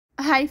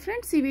Hi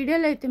friends, ఈ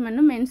వీడియోలో అయితే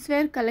మనం మెన్స్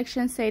వేర్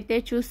కలెక్షన్స్ అయితే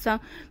చూస్తాం.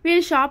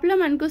 వీళ్ళ షాప్లో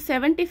మనకు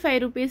 75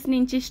 రూపీస్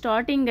నుంచి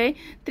స్టార్టింగ్ అయ్యి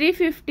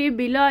 350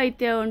 బిలో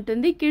అయితే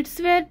ఉంటుంది. కిడ్స్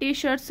వేర్ టీ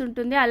షర్ట్స్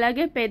ఉంటుంది,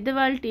 అలాగే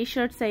పెద్దవాళ్ళ టీ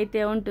షర్ట్స్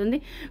అయితే ఉంటుంది.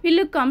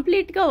 వీళ్ళు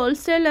కంప్లీట్గా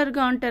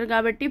హోల్సేలర్గా ఉంటారు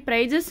కాబట్టి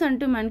ప్రైజెస్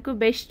అంటూ మనకు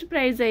బెస్ట్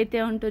ప్రైజ్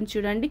అయితే ఉంటుంది.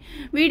 చూడండి,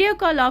 వీడియో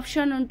కాల్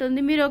ఆప్షన్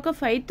ఉంటుంది. మీరు ఒక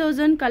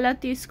 5000 కలా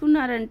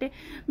తీసుకున్నారంటే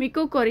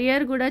మీకు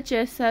కొరియర్ కూడా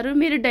చేస్తారు.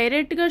 మీరు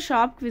డైరెక్ట్గా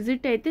షాప్కి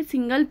విజిట్ అయితే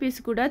సింగిల్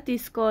పీస్ కూడా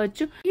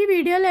తీసుకోవచ్చు. ఈ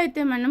వీడియోలో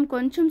అయితే మనం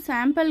కొంచెం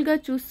శాంపుల్ గా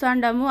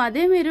చూస్తాండాము.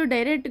 అదే మీరు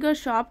డైరెక్ట్ గా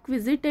షాప్ కి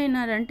విజిట్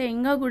అయినారంటే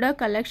ఇంకా కూడా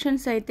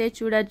కలెక్షన్స్ అయితే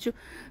చూడొచ్చు.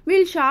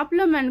 వీళ్ళ షాప్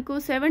లో మనకు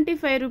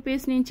 75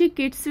 రూపీస్ నుంచి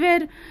కిడ్స్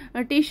వేర్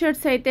టీ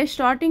షర్ట్స్ అయితే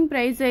స్టార్టింగ్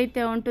ప్రైస్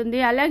అయితే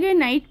ఉంటుంది. అలాగే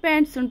నైట్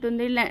ప్యాంట్స్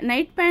ఉంటుంది.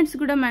 నైట్ ప్యాంట్స్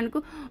కూడా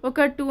మనకు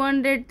ఒక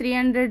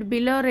 200-300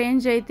 బిలో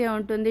రేంజ్ అయితే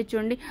ఉంటుంది.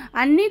 చూడండి,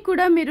 అన్నీ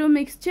కూడా మీరు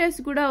మిక్స్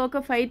చేసి కూడా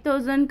ఒక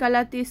 5000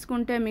 కలా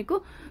తీసుకుంటే మీకు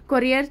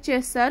కొరియర్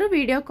చేస్తారు.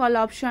 వీడియో కాల్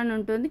ఆప్షన్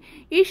ఉంటుంది.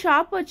 ఈ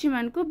షాప్ వచ్చి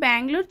మనకు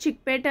బెంగళూరు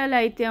చిక్పేటలో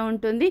అయితే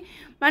ఉంటుంది.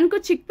 మనకు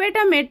చిక్పేట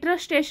మెట్రో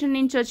స్టేషన్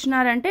నుంచి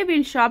వచ్చినారంటే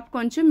వీళ్ళ షాప్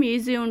కొంచెం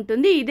ఈజీ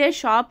ఉంటుంది. ఇదే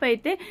షాప్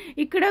అయితే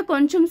ఇక్కడ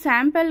కొంచెం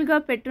శాంపుల్గా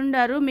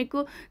పెట్టుండారు. మీకు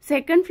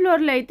సెకండ్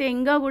ఫ్లోర్లో అయితే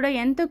ఇంకా కూడా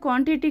ఎంత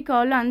క్వాంటిటీ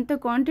కావాలో అంత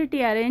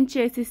క్వాంటిటీ అరేంజ్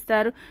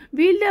చేసిస్తారు.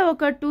 వీళ్ళదే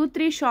ఒక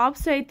 2-3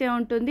 షాప్స్ అయితే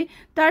ఉంటుంది.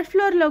 థర్డ్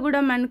ఫ్లోర్లో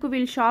కూడా మనకు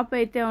వీళ్ళ షాప్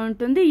అయితే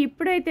ఉంటుంది.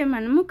 ఇప్పుడైతే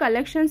మనము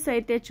కలెక్షన్స్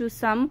అయితే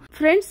చూస్తాము.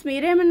 ఫ్రెండ్స్,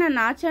 మీరేమన్నా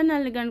నా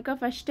ఛానల్ కనుక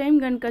ఫస్ట్ టైం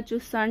కనుక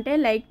చూస్తా అంటే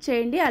లైక్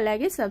చేయండి,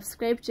 అలాగే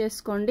సబ్స్క్రైబ్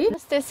చేసుకోండి.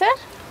 నమస్తే సార్.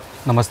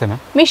 నమస్తే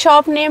మ్యామ్. మీ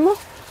షాప్ నేమ్?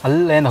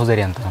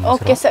 HOSIERY ಅಂತ.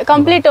 Okay sir,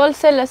 complete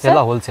wholesale sir?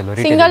 ಎಲ್ಲ ಹೋಲ್ಸೇಲ್,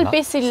 ಸಿಂಗಲ್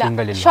ಪೀಸ್ ಇಲ್ಲ.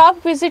 ಶಾಪ್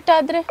ವಿಸಿಟ್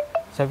ಆದ್ರೆ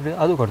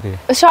ಅದು ಕೊಡ್ತೀವಿ.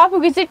 షాప్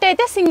విజిట్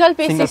అయితే సింగిల్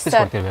పీస్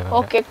ఇస్తారు.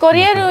 ఓకే,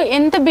 కొరియర్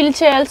ఎంత బిల్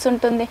చేయాల్సి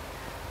ఉంటుంది?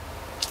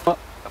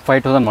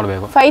 5000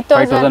 ಮಾಡಬೇಕು.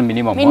 5000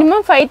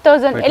 ಮಿನಿಮಮ್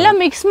 5000 ಎಲ್ಲ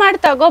ಮಿಕ್ಸ್ ಮಾಡಿ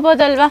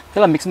ತಗೋಬಹುದಲ್ವಾ?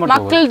 ಎಲ್ಲ ಮಿಕ್ಸ್ ಮಾಡಿ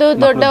ಮಕ್ಕಳದು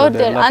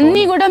ದೊಡ್ಡವರದು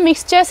అన్ని కూడా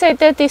మిక్స్ చేసి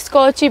అయితే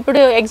తీసుకోవచ్చు.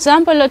 ఇప్పుడు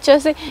ఎగ్జాంపుల్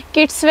వచ్చేసి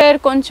కిడ్స్ వేర్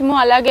కొంచెము,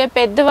 అలాగే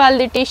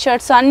పెద్దవాళ్ళది టీ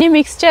షర్ట్స్ అన్ని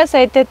మిక్స్ చేసి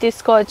అయితే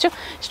తీసుకోవచ్చు.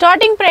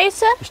 Starting price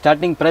sir?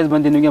 Starting price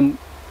बनती है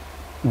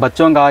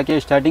बच्चों का आके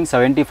स्टार्टिंग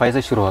 75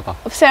 से शुरू होता.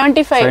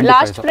 75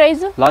 लास्ट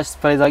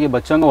प्राइस आगे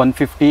बच्चों का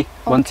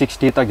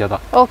 150-160 तक जाता.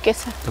 ओके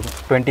सर,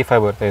 25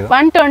 ಬರ್ತಾ ಇದೆ.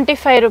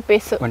 125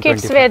 rupees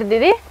kids wear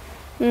DD.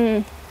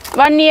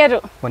 1 year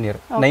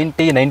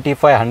 90,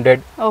 95,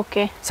 100.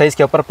 Okay, size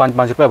के ऊपर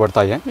 5-5 रुपए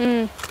बढ़ता है.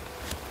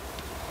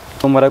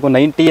 तो मेरे को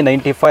 90,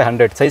 95,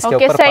 100 साइज के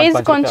ऊपर సైజ్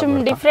కొంచెం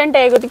డిఫరెంట్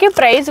అయ్యేకొద్దీ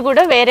ప్రైస్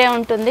కూడా వేరే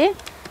ఉంటుంది.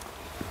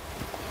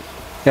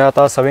 क्या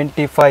था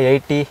 75,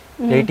 80,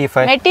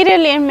 85.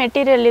 మెటీరియల్ ఏం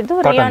మెటీరియల్ ఇది?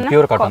 రియానా?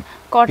 Pure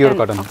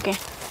cotton. Okay,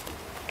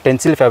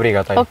 tensile fabric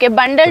आता है. ఓకే,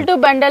 బండల్ టు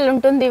బండల్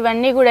ఉంటుంది.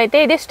 ఇవన్నీ కూడా అయితే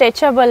ఇది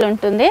స్ట్రెచబుల్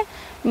ఉంటుంది.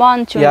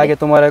 బాగుంది. आगे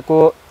तुम्हारे को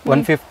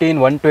 115,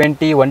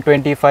 120,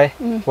 125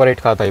 वो रेट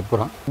का आता है.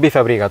 पूरा भी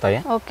फैब्रिक आता है.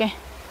 ओके,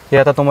 ये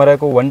आता तुम्हारे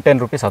को 110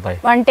 रुपीस आता है.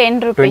 110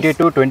 रुपीस.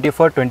 22,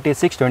 24,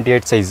 26,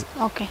 28 साइज.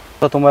 ओके,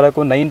 तो तुम्हारे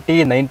को 90,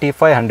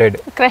 95, 100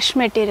 क्रश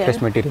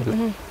मटेरियल.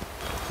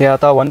 ये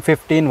आता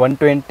 115,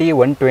 120,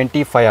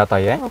 125 आता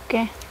है.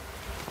 ओके,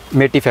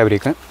 मेटी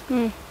फैब्रिक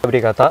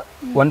आता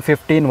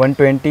 115,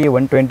 120,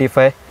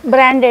 125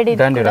 ब्रांडेड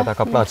आता.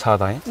 कपड़ा अच्छा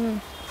आता है.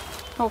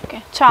 ఓకే,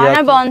 చాలా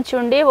బాగుంది.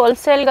 చూడండి,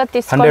 హోల్సేల్ గా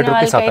తీసుకునే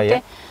వాళ్ళకైతే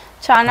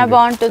చాలా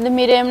బాగుంటుంది.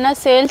 మీరు ఏమైనా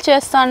సేల్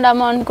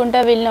చేస్తాండామో అనుకుంటే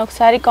వీళ్ళని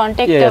ఒకసారి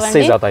కాంటాక్ట్ అవ్వండి. ఎస్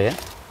సైజ్ आता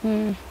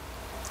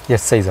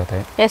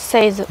है. S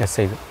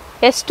size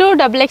S2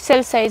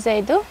 XXL size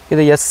ఐదు.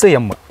 ఇది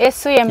SM.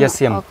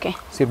 ఓకే,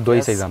 सिर्फ 2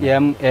 ही साइज है.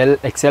 M, L,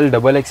 XL,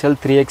 XXL,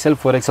 3XL,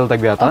 4XL तक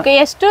भी आता है. Okay,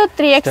 S2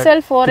 3XL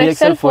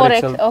 4XL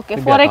 4XL. Okay,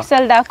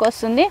 4XL దాకా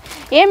వస్తుంది.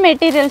 ఏ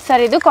మెటీరియల్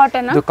సార్ ఇది?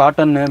 కాటన్? ఇది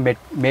కాటన్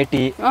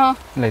మేటి.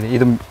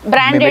 ఇది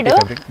బ్రాండెడ్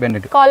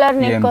కాలర్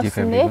నెక్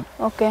వస్తుంది.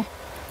 ఓకే,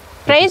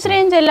 ప్రైస్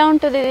రేంజ్ ఎలా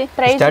ఉంటుంది ఇది?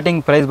 ప్రైస్ స్టార్టింగ్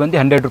ప్రైస్ ಬಂದು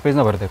 100 रुपीस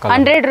ना बरते.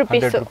 100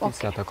 रुपीस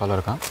आता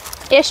कलर का.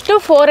 S2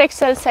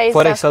 4XL size.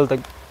 4XL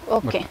तक.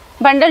 ఓకే,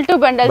 బండల్ టు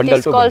బండల్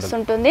తీసుకోవాల్సి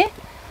ఉంటుంది.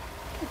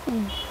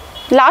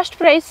 లాస్ట్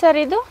ప్రైస్ సార్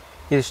ఇది?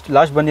 ఇది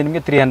లాస్ట్ ಬಂದು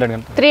ನಿಮಗೆ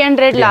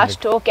 300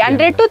 last. Okay,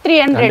 100 to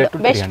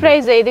 300 best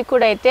price ఇది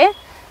కూడా అయితే.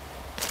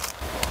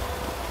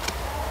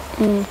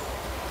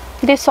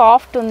 ఇది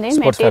సాఫ్ట్ ఉంది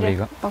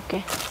మెటీరియల్. ఓకే,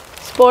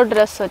 స్పోర్ట్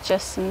డ్రెస్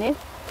వచ్చేస్తుంది.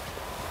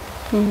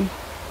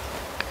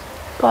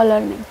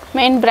 కాలర్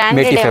మెయిన్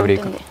బ్రాండెడ్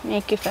ఉంటుంది.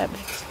 మేకి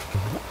fabrics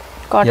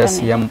cotton.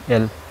 M,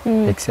 L,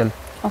 XL.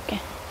 Okay,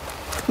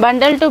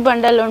 bundle to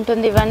bundle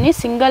ఉంటుంది. ఇవన్నీ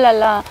సింగిల్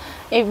అలా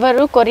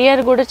ఎవ్వరు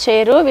కొరియర్ కూడా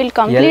చేయరు. వీళ్ళు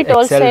కంప్లీట్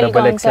హోల్సేల్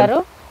గా ఉంటారు.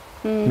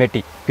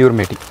 మేటి, ప్యూర్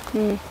మేటి.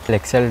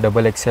 XL,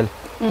 XXL,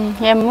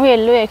 M,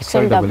 L,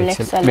 XL,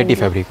 XXL మేటి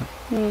fabric.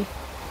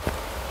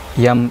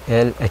 M,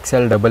 L,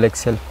 XL,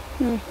 XXL.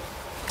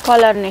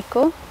 Collar neck.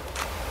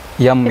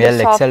 M, L,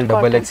 XL,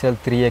 XXL,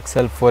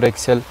 3XL,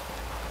 4XL,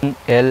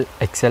 L,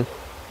 XL.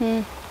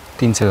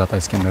 3 size आता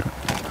है इसके अंदर.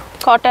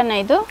 కాటన్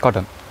ఐదు.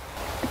 కాటన్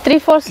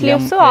 3-4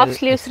 స్లీవ్స్, హాఫ్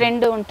స్లీవ్స్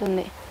రెండు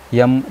ఉంటుంది.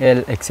 M, L,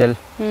 XL,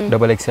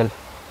 XXL.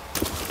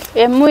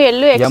 M, L,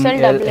 XL,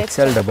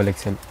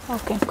 XXL.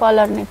 Okay,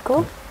 collar neck.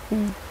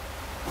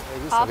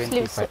 Half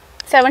sleeves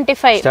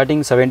 75.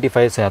 Starting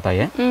 75 से आता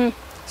है.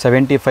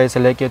 75 से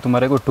लेके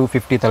तुम्हारे को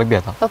 250 तक भी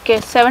आता। Okay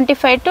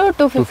 75 to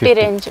 250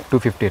 range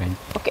 250 range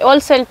okay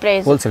wholesale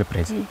price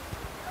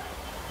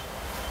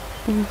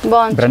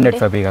బాగుంది ब्रांडेड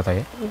फैब्रिक आता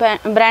है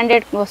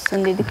బ్రాండెడ్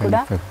వస్తుంది ఇది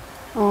కూడా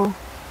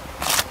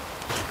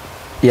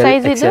एल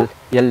Size ಇದು? XL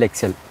L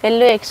XL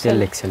L XL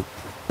L XL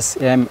S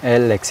M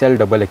L XL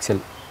double XL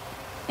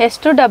yes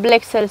to double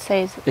XL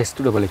size S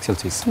to double XL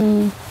size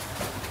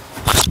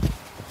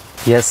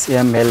S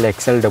M L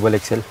XL double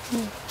XL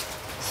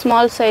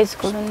small size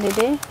కూడా ఉంది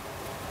ఇది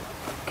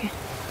okay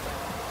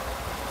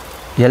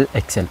L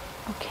XL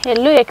okay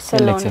L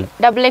XL L XL.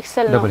 Double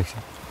XL double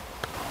XL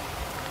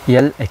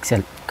L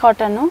XL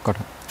cotton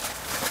cotton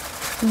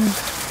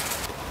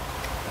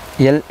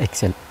L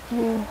XL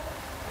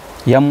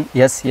M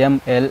S M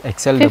L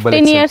XL double 15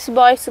 XL years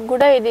boys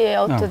కూడా ఇది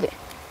అవుతుంది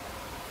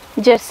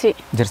Jersey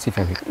Jersey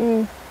fabric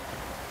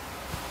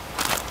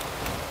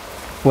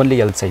only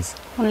L size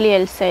only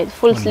L size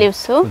full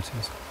sleeves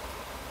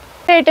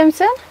items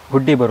sir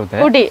hoodie बरुत्ते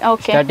ಹುಡಿ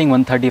okay starting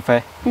 135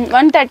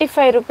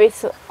 135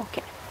 rupees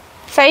okay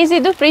size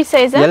ಇದು free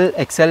size L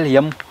XL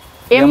M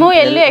M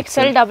L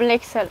XL double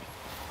XL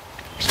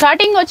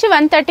starting వచ్చి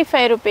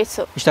 135 rupees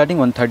starting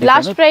 135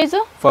 last price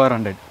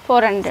 400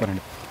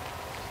 400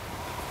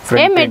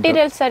 ఏ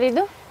material sir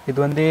ಇದು ಇದು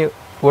ಒಂದು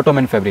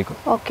ಓಟೋಮೆನ್ fabric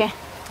okay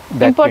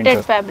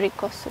imported fabric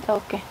వస్తుంది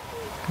okay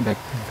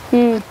back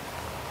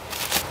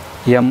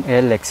M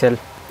L XL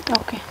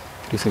okay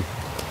receive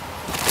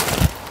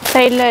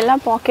side లో ఇలా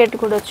pocket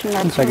కూడా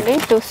వచ్చింది చూడండి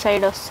టూ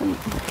సైడ్ వస్తుంది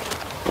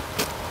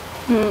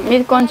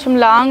ఇది కొంచెం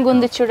లాంగ్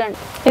ఉంది చూడండి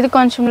ఇది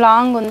కొంచెం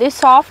లాంగ్ ఉంది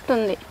సాఫ్ట్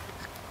ఉంది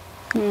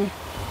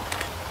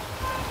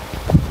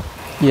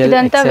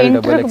ఇదంతా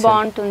వింటర్ కి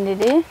బాగుంటుంది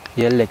ఇది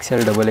L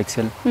XL double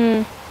XL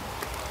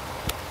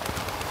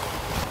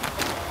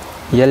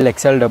L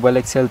XL double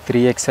XL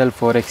 3XL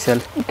 4XL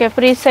okay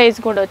free size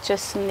కూడా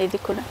వచ్చేస్తుంది ఇది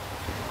కూడా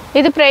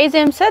ఇది ప్రైస్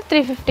ఏం సార్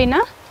 350 నా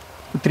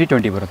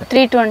 320 ಬರುತ್ತೆ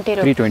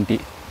 320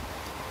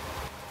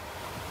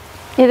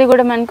 ఇది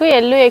కూడా మనకు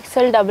ఎల్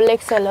ఎక్స్ఎల్ డబుల్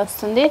ఎక్స్ఎల్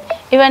వస్తుంది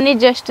ఇవన్నీ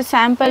జస్ట్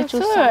శాంపుల్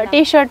చూసి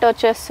టీ షర్ట్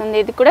వచ్చేస్తుంది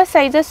ఇది కూడా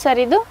సైజెస్ సార్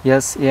ఇది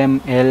S M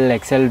L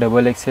XL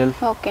double XL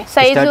okay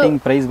size starting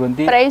price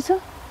ಬಂದಿ price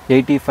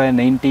 85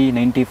 90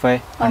 95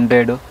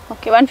 100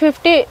 okay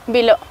 150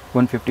 below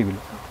 150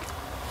 below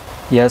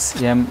S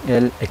M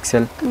L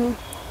XL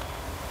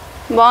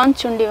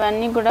బాగుంది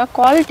ఇవన్నీ కూడా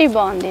క్వాలిటీ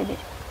బాగుంది ఇది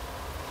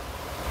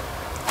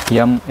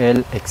M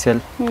L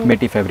XL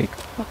మెటీ fabric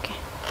okay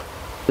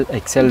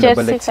XL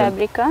double XL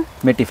fabric का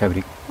मेटी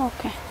फैब्रिक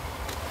ओके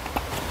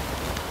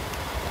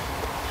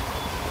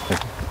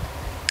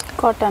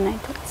कॉटन है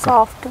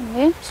soft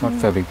ఉంది soft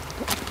fabric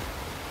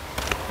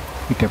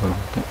इटे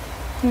बರುತ್ತೆ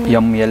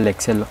M L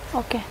XL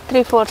okay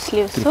 3/4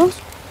 sleeves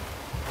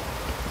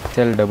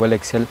XL double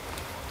XL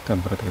తం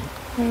బರುತ್ತೆ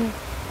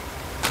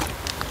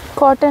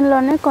కాటన్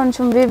లోనే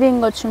కొంచెం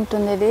వీవింగ్ వచ్చి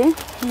ఉంటుంది ఇది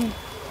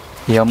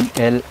M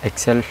L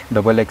XL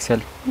double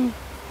XL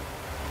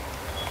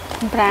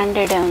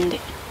branded ఉంది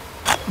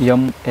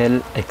M L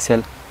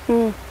XL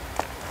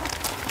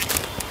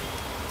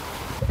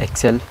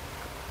XL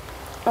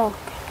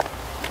okay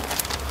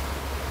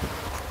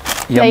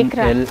M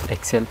L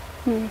XL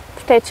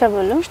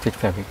stretchable stitch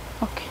fabric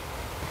okay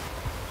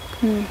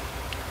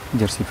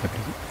Jersey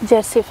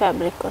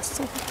fabric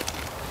वस्तुंది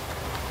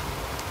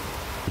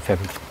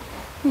fabric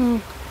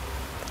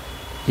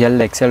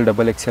L XL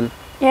double XL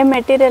ये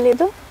material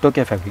ಇದು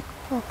टोके फैब्रिक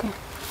ओके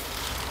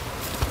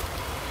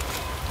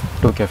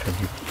टोके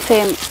फैब्रिक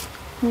సేమ్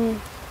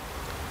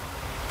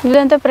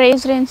ఇదంతా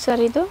price range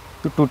sir ఇది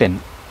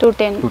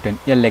 210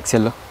 L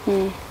XL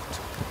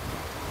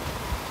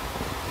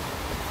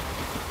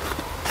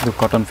ಇದು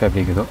cotton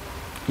fabric ಇದು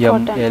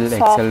M L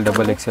XL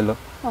double XL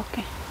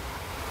okay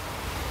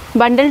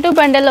bundle to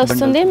bundle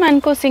వస్తుంది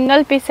మనకు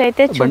సింగిల్ పీస్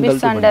అయితే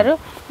చూపిస్తారు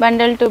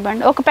బండల్ టు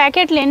బండల్ ఒక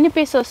ప్యాకెట్ లో ఎన్ని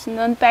పీస్ వస్తుంది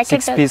ఒక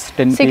packet 6 piece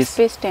 10 piece 6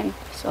 piece 10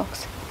 piece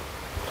okay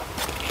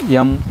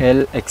M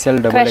L XL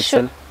double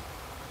XL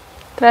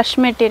crush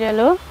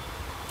material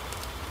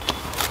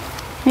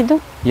ಇದು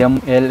M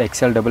L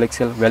XL double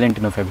XL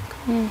Valentino fabric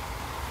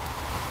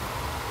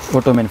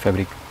ओटोमेन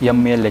fabric M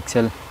L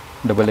XL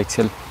double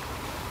XL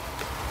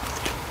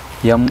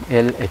M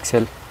L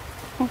XL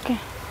okay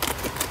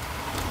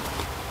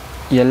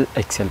L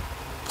XL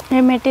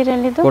ये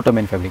material ಇದು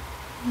ओटोमेन fabric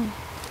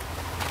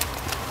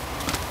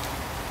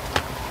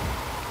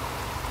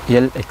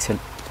L XL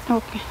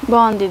okay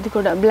బాగుంది ఇది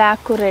కూడా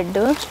black red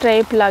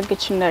stripe లాగా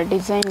ఇచ్చింది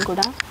design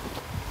కూడా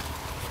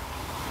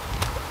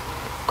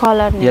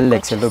caller L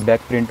XL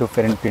back print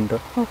front print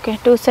okay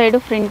two side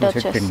print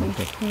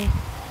వచ్చేస్తుంది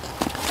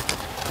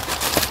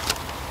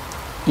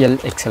L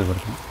XL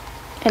ಬರುತ್ತೆ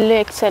ఎల్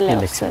ఎక్స్ఎల్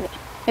వస్తుంది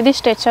ఇది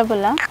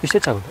stretchable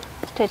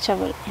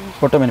stretchable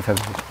ओटोमेन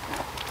fabric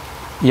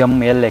M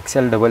L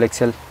XL double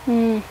XL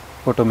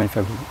ओटोमेन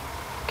fabric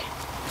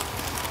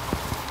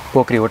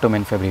पोकरी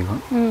ओटोमेन fabric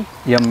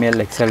M L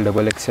XL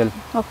double XL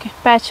okay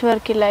patch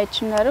work ఇలా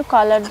ఇచ్చినారు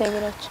caller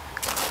దగ్గర వచ్చి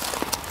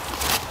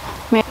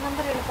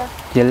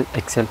L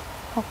XL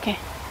okay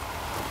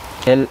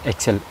L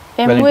XL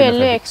M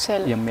L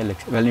XL M L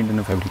XL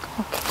Valentino fabric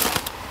okay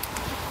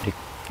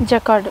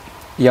jacquard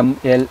M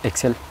L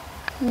Excel.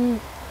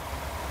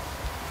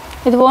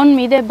 ಇದು own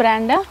ಮೀದೆ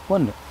ಬ್ರ್ಯಾಂಡಾ?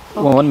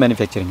 Own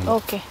manufacturing.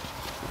 Okay.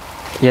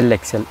 L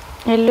Excel.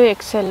 ಎಲ್ಲು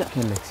Excel.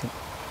 L Excel.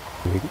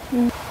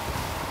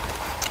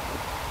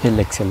 L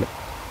XL.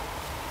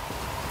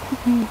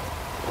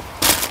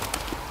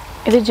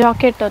 ఇది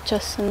jacket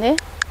వచ్చేస్తుంది,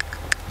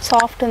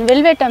 soft ఉంది,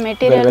 velvet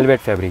material,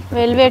 velvet fabric,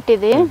 velvet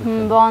ఇది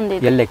బాగుంది.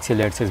 L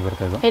XL L size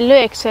బರ್ತದೆ. L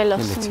XL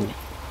వస్తుంది.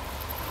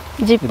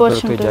 Zip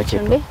portion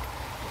చూడండి,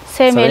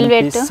 same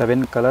velvet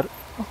 7 colour.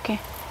 Okay,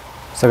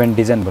 7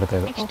 design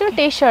ಬರ್ತದೆ. Next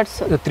T shirts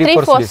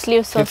 3/4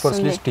 sleeves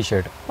వస్తుంది. T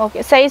shirt. Okay,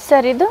 size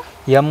sir ఇది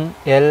M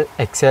L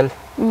XL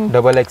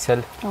double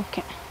XL.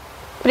 Okay,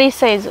 free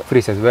size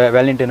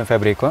Valentine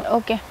fabric.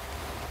 Okay,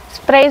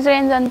 price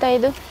range ಅಂತ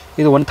ಇದು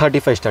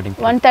 135 starting.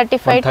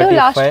 135 to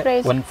last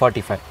price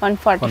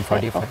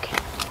 145. Okay,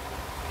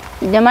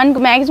 మనకు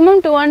maximum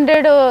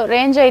 200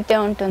 range అయితే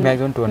ఉంటుంది.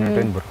 Maximum 200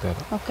 range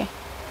బರ್ತದೆ. Okay,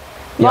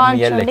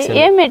 బాగుంది.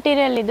 ఏ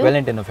material ఇది?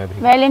 వ్యాలెంటైన్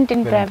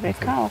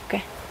fabric. Okay,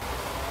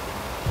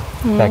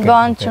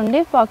 బాగుంది.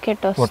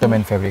 Pocket వస్తుంది.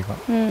 ఓటోమెన్ fabric.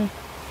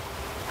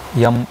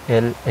 M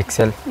L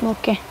XL.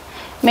 Okay,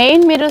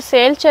 main మీరు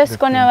సేల్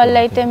చేసుకునే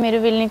వాళ్ళైతే మీరు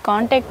వీళ్ళని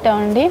కాంటాక్ట్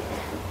అవ్వండి.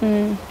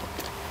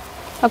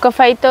 ఒక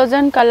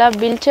 5000 కలా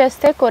బిల్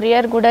చేస్తే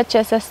కొరియర్ కూడా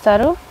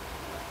చేసేస్తారు.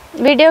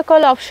 వీడియో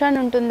కాల్ ఆప్షన్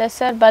ఉంటుందా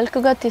సార్?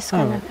 బల్క్గా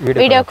తీసుకునే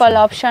వీడియో కాల్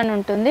ఆప్షన్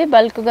ఉంటుంది,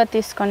 బల్క్గా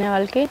తీసుకునే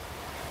వాళ్ళకి.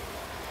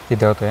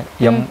 ಇದು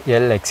M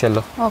L Excel.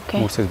 Okay,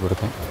 3 size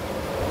ಬರುತ್ತೆ.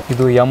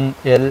 ಇದು M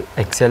L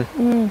Excel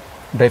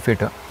dry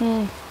fit.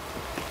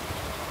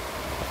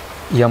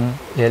 M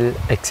L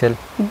XL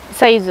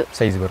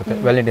size ಬರುತ್ತೆ.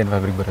 ವ್ಯಾಲೆಂಟೈನ್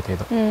ಫ್ಯಾಬ್ರಿಕ್ ಬರುತ್ತೆ.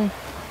 ಇದು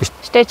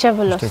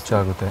ಸ್ಟ್ರೆಚಬಲ್, ಸ್ಟ್ರೆಚ್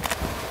ಆಗುತ್ತೆ.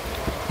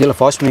 ಇಲ್ಲ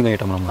ಫಾಸ್ಟ್ ಮೂವಿಂಗ್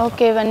ಐಟಮ್ ನಮ್ಮ.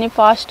 ఓకే, ఇవన్నీ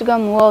ఫాస్ట్గా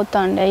మూవ్ అవుతా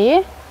ఉంటాయి.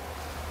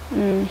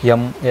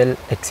 M L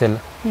XL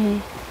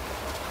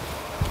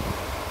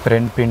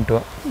front print,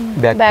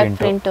 back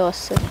print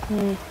వస్తుంది.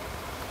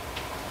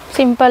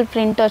 సింపుల్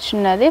ప్రింట్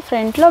వచ్చినది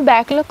ఫ్రంట్లో,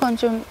 బ్యాక్లో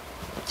కొంచెం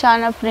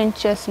చాలా ప్రింట్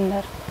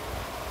చేస్తున్నారు.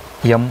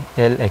 M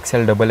L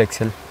XL double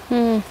XL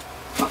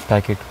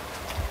packet.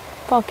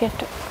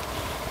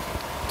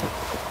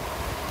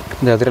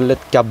 ಅದರಲ್ಲೇ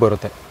ಕ್ಯಾಪ್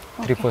ಬರುತ್ತೆ.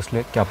 3/4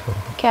 ಸ್ಲೀವ್ ಕ್ಯಾಪ್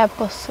ಬರುತ್ತೆ. Cap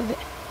ವస్తుంది.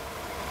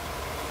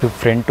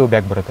 Front to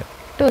back బರುತ್ತೆ.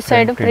 2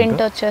 side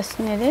print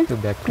వచ్చేస్తుంది. ఇది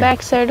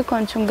బ్యాక్ సైడ్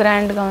కొంచెం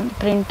గ్రాండ్గా ఉంది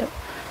ప్రింట్.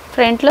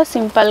 ఫ్రంట్లో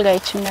సింపుల్గా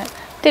ఇచ్చిండారు.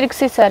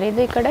 తిరిగి సార్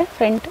ఇది ఇక్కడ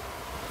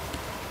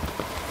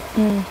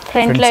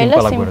ఫ్రంట్లో ఇలా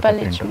సింపుల్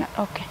ఇచ్చిండారు.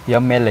 Okay,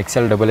 M L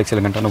XL double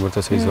XL గంటను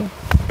బರುತ್ತೆ size.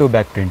 2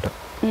 back print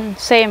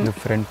same.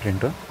 Front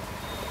print,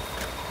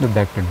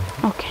 back print.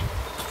 Okay,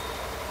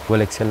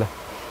 double XL,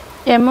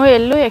 M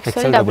L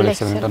XL double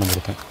XL ಅಂತ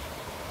ಬರುತ್ತೆ.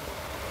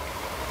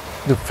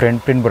 ಇದು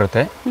ಫ್ರಂಟ್ ಪ್ರಿಂಟ್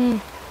ಬರುತ್ತೆ.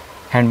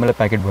 ಹ್ಯಾಂಡ್ ಮೇಲೆ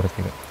ಪ್ಯಾಕೆಟ್ ಬರುತ್ತೆ.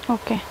 ಇದು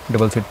okay,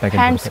 double seat packet.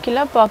 Hands కి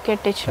ఇలా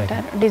పాకెట్ ఇచ్చారు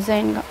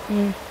డిజైన్ గా.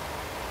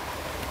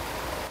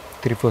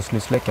 3/4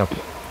 స్లీవ్స్ లో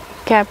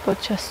క్యాప్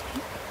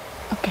వచ్చేస్తుంది.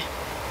 Okay,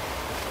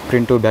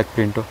 print back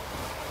print.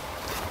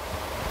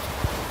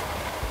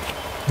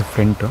 ಇದು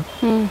ಫ್ರಂಟ್,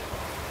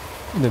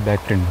 ಇದು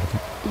ಬ್ಯಾಕ್ ಪ್ರಿಂಟ್ ಬರುತ್ತೆ.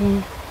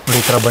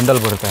 ಈ ತರ ಬಂಡಲ್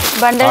ಬರುತ್ತೆ.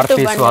 Bundle to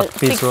bundle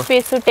 6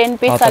 piece 10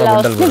 piece ಅಲ್ಲ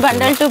ವస్తుంది.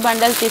 ಬಂಡಲ್ ಟು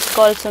ಬಂಡಲ್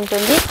తీసుకోవాల్సి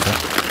ఉంటుంది.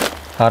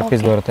 6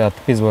 పీస్ ಬರುತ್ತೆ,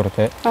 10 పీಸ್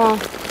ಬರುತ್ತೆ.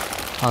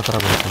 ಆ ತರ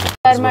ಬರುತ್ತೆ.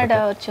 ಟರ್ಮಡ್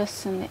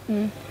వచ్చేస్తుంది.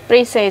 ಫ್ರೀ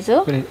ಸೈಜ್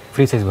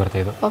ಬರುತ್ತೆ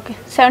ಇದು. ಓಕೆ,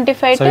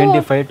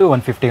 75 ಟು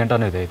 150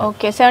 ಗಂಟನೂ ಇದೆ ಇದು.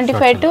 ಓಕೆ,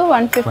 75 ಟು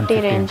 150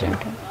 ರೇಂಜ್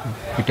ఉంటుంది.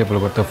 ಇಟೇಬಲ್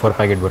ಬರುತ್ತೆ. 4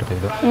 ಪ್ಯಾಕೆಟ್ ಬರುತ್ತೆ.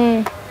 ಇದು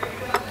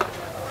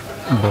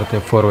ಬರುತ್ತೆ.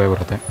 4 ವೇ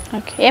ಬರುತ್ತೆ.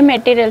 ಓಕೆ, ಏ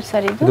ಮೆಟೀರಿಯಲ್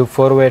ಸರ್ ಇದು? ಇದು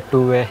 4 way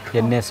 2 way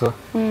N S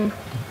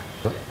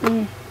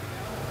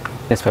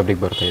S fabric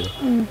ಬರುತ್ತೆ.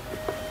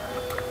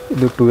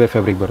 ಇದು 2 ವೇ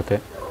ಫ್ಯಾಬ್ರಿಕ್ ಬರುತ್ತೆ.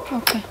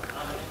 ಓಕೆ,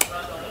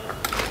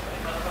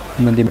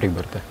 ನಂದಿ ಫ್ಯಾಬ್ರಿಕ್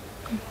ಬರುತ್ತೆ.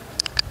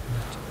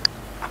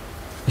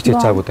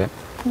 ಸ್ಟಿಚ್ ಆಗುತ್ತೆ.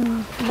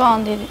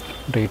 ಬಾಗುಂది. ಇದು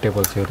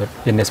ರೀಟೇಬಲ್ ಸಿಗುತ್ತೆ.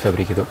 ಎನ್ಎಸ್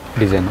ಫ್ಯಾಬ್ರಿಕ್ ಇದು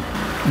ಡಿಸೈನ್.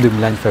 ಇದು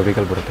ಮಿಲಾಂಜ್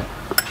ಫ್ಯಾಬ್ರಿಕಲ್ಲಿ ಬರುತ್ತೆ.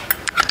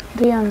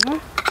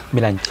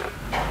 ಮಿಲಾಂಜ್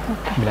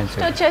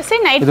వచ్చేసి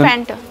నైట్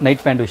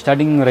ప్యాంట్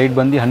స్టార్టింగ్ రైట్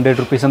ಬಂದು 100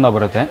 ರೂಪೀಸ್ ಅಂತ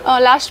ಬರುತ್ತೆ.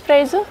 లాస్ట్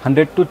ప్రైస్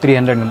 100 to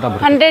 300 ಅಂತ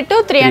ಬರುತ್ತೆ. 100 to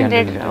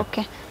 300.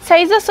 ఓకే,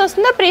 సైజెస్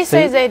వస్తుందా? ప్రీ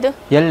సైజ్ ಇದು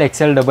L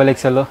XL double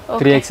XL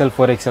 3XL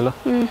 4XL ಆ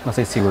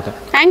ಸೈಜ್ ಸಿಗುತ್ತೆ.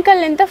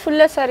 యాంకల్ ఎంత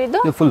ఫుల్ ಸರ್ ಇದು?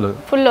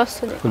 ಫುಲ್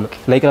ವస్తుంది. ಫುಲ್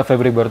ಲೈಕ್ರಾ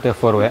ಫ್ಯಾಬ್ರಿಕ್ ಬರುತ್ತೆ.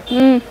 4 ವೇ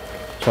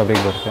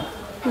ಫ್ಯಾಬ್ರಿಕ್ ಬರುತ್ತೆ.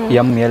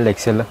 ಎಂ ಎಲ್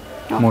ಎಕ್ಸೆಲ್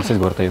 3 ಸೈಜ್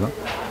ಬರುತ್ತೆ. ಇದು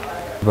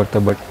ಬರುತ್ತೆ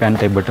pant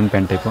type, button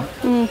pant type.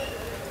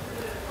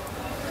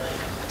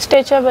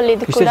 Stretchable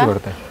ಇದು ಕೂಡ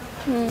ಬರುತ್ತೆ.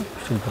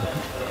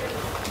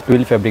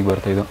 ಟ್ವಿಲ್ ಫ್ಯಾಬ್ರಿಕ್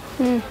ಬರುತ್ತೆ. ಇದು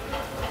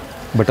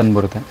ಬಟನ್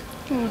ಬರುತ್ತೆ.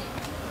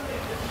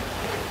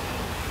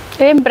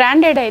 ಏನ್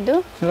ಬ್ರಾಂಡೆಡ್ ಇದು?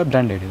 ಎಲ್ಲ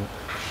ಬ್ರಾಂಡೆಡ್. ಇದು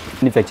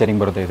ಮ್ಯಾನುಫ್ಯಾಕ್ಚರಿಂಗ್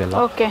ಬರುತ್ತೆ. ಇದೆಲ್ಲ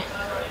ಓಕೆ,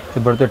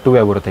 ಇದು ಬರುತ್ತೆ. 2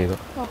 ವೇ ಬರುತ್ತೆ. ಇದು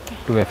ಓಕೆ,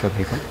 2 ವೇ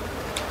ಫ್ಯಾಬ್ರಿಕ್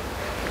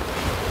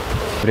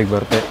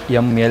ಬರುತ್ತೆ.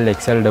 M L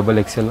XL double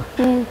XL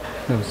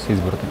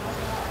size ಬರುತ್ತೆ.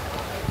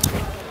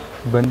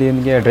 ಬಂದು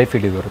ನಿಮಗೆ ಡ್ರೈ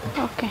ಫಿಟ್ ಇದು ಬರುತ್ತೆ.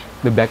 ಓಕೆ,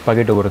 ಇದು ಬ್ಯಾಕ್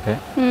ಪಾಕೆಟು ಬರುತ್ತೆ.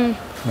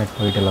 ಬ್ಯಾಕ್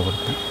ಪಾಕೆಟ್ ಎಲ್ಲ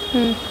ಬರುತ್ತೆ.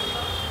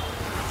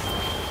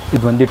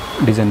 ಇದು ಒಂದು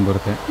ಡಿಸೈನ್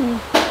ಬರುತ್ತೆ.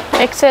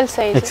 ಎಕ್ಸೆಲ್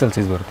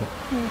ಸೈಜ್ ಬರುತ್ತೆ.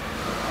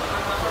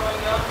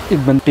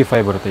 ಇದು ಬಂದು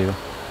 25 ಬರುತ್ತೆ. ಇದು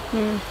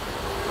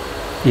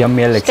ಎಂ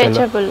ಎಲ್ ಎಕ್ಸೆಲ್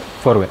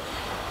 4 ವೇ.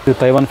 ಇದು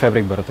ತೈವಾನ್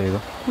ಫ್ಯಾಬ್ರಿಕ್ ಬರುತ್ತೆ. ಇದು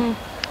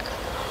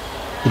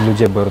ಇಲ್ಲೂ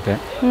ಜೆಬ್ ಬರುತ್ತೆ.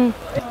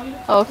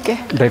 ಓಕೆ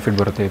ಡ್ರೈ ಫಿಟ್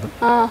ಬರುತ್ತೆ ಇದು.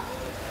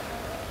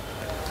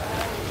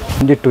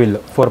 ಹಿಂದಿ ಟ್ವಿಲ್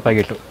 4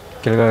 ಪ್ಯಾಕೆಟು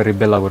ಕೆಳಗಡೆ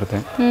ರಿಬ್ಬೆಲ್ಲ ಬರುತ್ತೆ.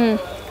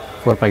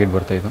 4 ಪ್ಯಾಕೆಟ್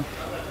ಬರುತ್ತೆ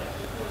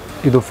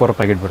ಇದು 4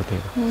 ಪ್ಯಾಕೆಟ್ ಬರುತ್ತೆ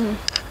ಇದು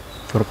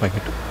 4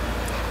 packet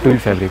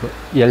twill fabric.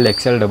 L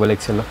XL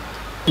XXL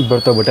ಇದು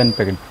ಬರುತ್ತೆ button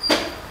packet.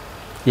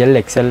 L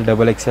XL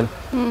XXL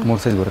 3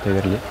 size ಬರುತ್ತೆ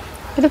ಇದರಲ್ಲಿ.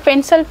 ಇದು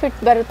ಪೆನ್ಸಿಲ್ ಫಿಟ್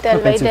ಬರುತ್ತೆ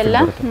ಅಲ್ವಾ ಇದೆಲ್ಲ?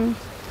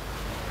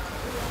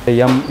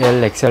 M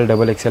L XL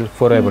XXL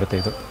 4 way ಬರುತ್ತೆ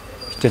ಇದು.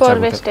 ಸ್ಟಿಚ್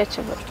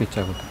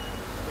ಆಗುತ್ತೆ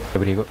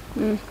ಫ್ಯಾಬ್ರಿಕು.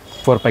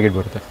 4 ಪ್ಯಾಕೆಟ್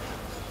ಬರುತ್ತೆ.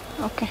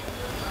 ಓಕೆ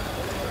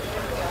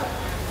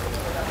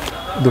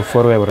ಇದು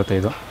 4 ವೇ ಬರುತ್ತೆ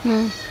ಇದು.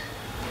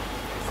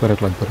 4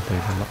 ಕ್ಲಾತ್ ಬರುತ್ತೆ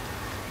ಇದೆಲ್ಲ.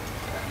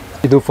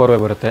 ಇದು 4 ವೇ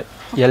ಬರುತ್ತೆ.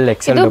 L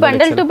XL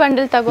bundle to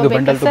bundle ತಗೋಬೇಕು.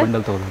 ಬಂಡಲ್ ಟು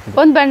ಬಂಡಲ್ ತಗೋಬೇಕು.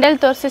 ಒಂದು ಬಂಡಲ್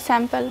ತೋರಿಸಿ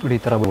ಸ್ಯಾಂಪಲ್. ಈ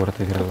ತರ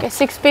ಬರುತ್ತೆ ಇದರಲ್ಲಿ. ಓಕೆ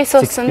 6 ಪೀಸ್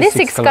వస్తుంది.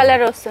 6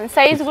 ಕಲರ್ వస్తుంది.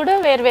 ಸೈಜ್ ಕೂಡ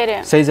ಬೇರೆ ಬೇರೆ.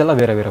 ಸೈಜ್ ಎಲ್ಲ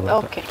ಬೇರೆ ಬೇರೆ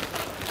ಬರುತ್ತೆ. ಓಕೆ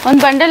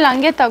ಒಂದು ಬಂಡಲ್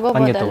ಹಂಗೆ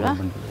ತಗೋಬಹುದಲ್ವಾ?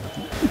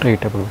 ಈ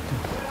ಟೈಪ್ ಬರುತ್ತೆ.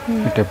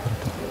 ಈ ಟೈಪ್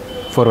ಬರುತ್ತೆ.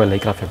 4 way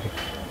Lycra fabric.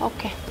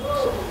 Okay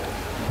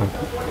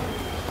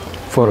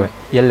 4 way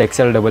L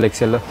XL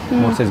XXL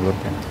 3 size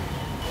ಬರುತ್ತೆ.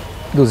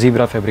 ಇದು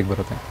ಜೀಬ್ರಾ ಫ್ಯಾಬ್ರಿಕ್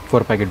ಬರುತ್ತೆ.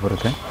 4 ಪ್ಯಾಕೆಟ್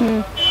ಬರುತ್ತೆ.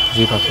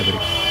 Zebra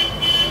fabric.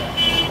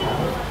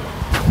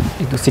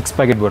 ಇದು 6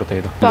 ಪ್ಯಾಕೆಟ್ ಬರುತ್ತೆ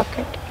ಇದು.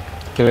 ಪಾಕೆಟ್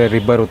ಕೆಳಗೆ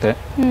ರಿಬ್ ಬರುತ್ತೆ.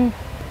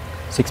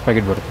 6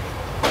 ಪ್ಯಾಕೆಟ್ ಬರುತ್ತೆ.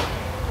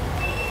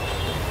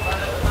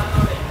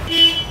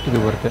 ಇದು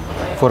ಬರುತ್ತೆ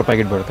 4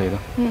 ಪ್ಯಾಕೆಟ್ ಬರುತ್ತೆ ಇದು.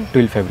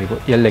 Twill fabric.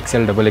 L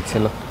XL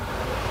XXL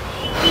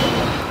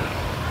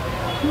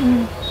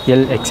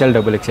L XL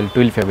XXL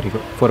twill fabric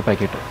 4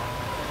 packet.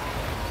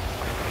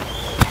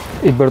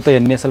 ಇದು ಬರುತ್ತೆ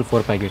NSL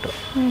 4 packet.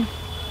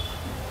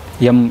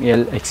 M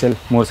L XL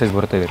 3 size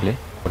ಬರುತ್ತೆ ಇದರಲ್ಲಿ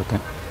ಬರುತ್ತೆ.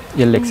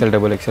 L XL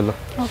XXL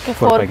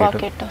 4 packet.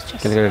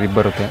 ಕೆಳಗಡೆ ರಿಬ್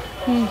ಬರುತ್ತೆ.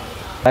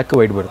 ಬ್ಲ್ಯಾಕ್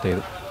ವೈಟ್ ಬರುತ್ತೆ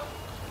ಇದು.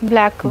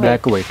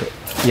 Black white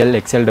L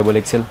XL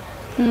XXL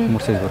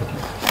 3 size ಬರುತ್ತೆ.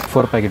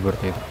 4 ಪ್ಯಾಕೆಟ್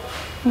ಬರುತ್ತೆ ಇದು.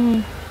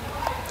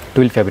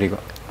 Twill fabric.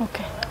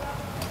 Okay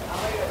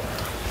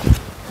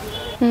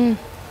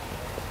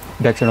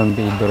back side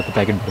ಒಂದು ಇದು ಬರುತ್ತೆ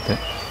ಪ್ಯಾಕೆಟ್ ಬರುತ್ತೆ.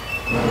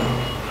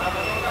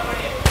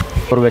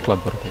 4 ವೇ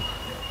ಕ್ಲಾತ್ ಬರುತ್ತೆ.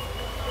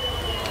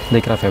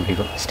 Lycra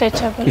fabric.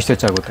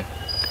 ಸ್ಟಿಚ್ ಆಗುತ್ತೆ.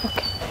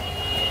 ಓಕೆ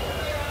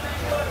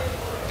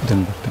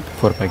ಇದನ್ನು ಬರುತ್ತೆ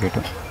 4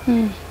 ಪ್ಯಾಕೆಟು.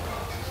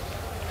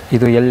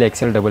 ಇದು ಎಲ್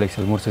XL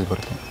XXL 3 ಸೈಜ್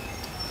ಬರುತ್ತೆ.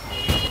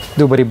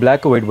 ಇದು ಬರೀ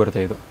ಬ್ಲ್ಯಾಕ್ ವೈಟ್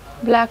ಬರುತ್ತೆ ಇದು.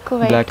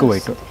 Black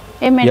white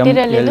M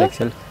L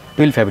XL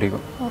twill fabric.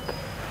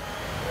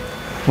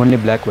 Only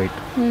black white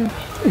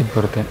ಇದು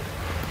ಬರುತ್ತೆ.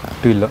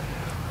 ಟ್ವಿಲ್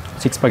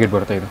 6 ಪ್ಯಾಕೆಟ್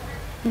ಬರುತ್ತೆ ಇದು.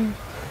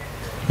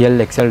 ಎಲ್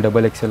XL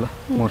XXL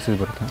 3 ಸೈಜ್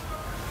ಬರುತ್ತೆ.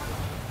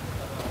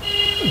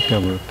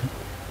 ಬರುತ್ತೆ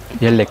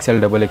L XL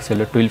XXL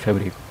twill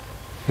fabric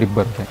rib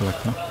ಬರುತ್ತೆ.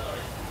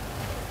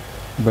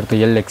 ಬರುತ್ತೆ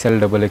L XL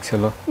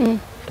XXL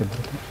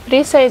free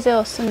size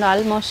వస్తుంది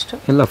ಆಲ್ಮೋಸ್ಟ್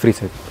ಎಲ್ಲ ಫ್ರೀ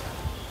ಸೈಜ್.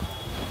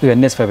 ಇದು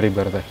NS ಫ್ಯಾಬ್ರಿಕ್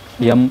ಬರುತ್ತೆ.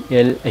 ಎಮ್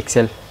ಎಲ್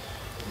XL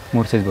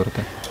 3 ಸೈಜ್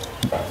ಬರುತ್ತೆ.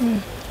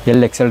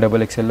 ಎಲ್ XL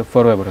XXL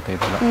 4 ವೇ ಬರುತ್ತೆ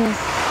ಇದೆಲ್ಲ.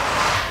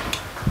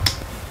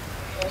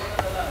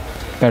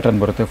 ಪ್ಯಾಟರ್ನ್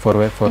ಬರುತ್ತೆ 4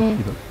 ವೇ 4.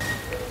 ಇದು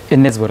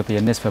NS ಬರುತ್ತೆ.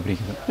 NS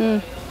ಫ್ಯಾಬ್ರಿಕ್ ಇದು.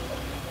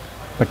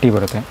 ಪಟ್ಟಿ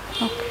ಬರುತ್ತೆ.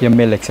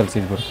 ML XL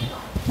ಸೈಜ್ ಬರುತ್ತೆ.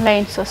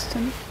 ಲೈನ್ಸ್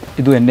వస్తుంది.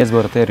 ಇದು NS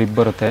ಬರುತ್ತೆ. ರಿಬ್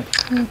ಬರುತ್ತೆ.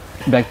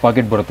 ಬ್ಯಾಕ್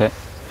ಪಾಕೆಟ್ ಬರುತ್ತೆ.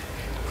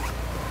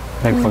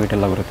 ಬ್ಯಾಕ್ ಪಾಕೆಟ್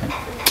ಎಲ್ಲ ಬರುತ್ತೆ.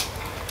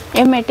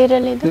 ಏ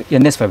ಮೆಟೀರಿಯಲ್ ಇದು?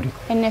 NS fabric.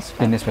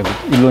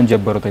 ಇಲ್ಲೊಂದು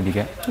ಜಬ್ ಬರುತ್ತೆ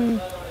ಇದಕ್ಕೆ.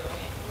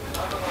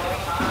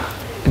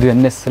 ಇದು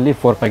NS ಅಲ್ಲಿ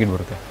 4 ಪ್ಯಾಕೆಟ್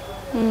ಬರುತ್ತೆ.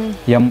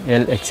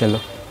 ML XL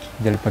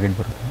 2 ಪ್ಯಾಕೆಟ್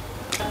ಬರುತ್ತೆ.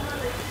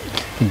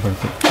 ಇದು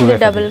ಬರುತ್ತೆ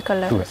ಡಬಲ್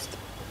ಕಲರ್.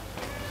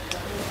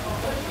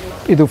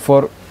 ಇದು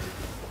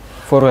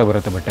 4 ವೇ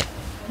ಬರುತ್ತೆ ಬಟ್ಟೆ.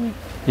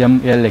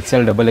 ML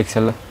XL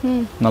XXL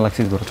 4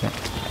 ಸೈಜ್ ಬರುತ್ತೆ.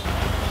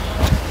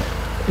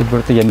 ಇದು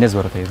ಬರುತ್ತೆ NS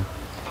ಬರುತ್ತೆ ಇದು.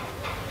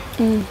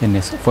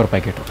 NS 4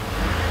 packet.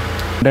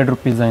 100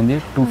 రూపీస్ అయింది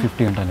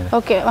 250 ఉంటుంది.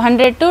 ఓకే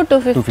 100 to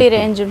 250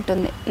 రేంజ్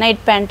ఉంటుంది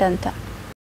నైట్ ప్యాంట్ అంతా.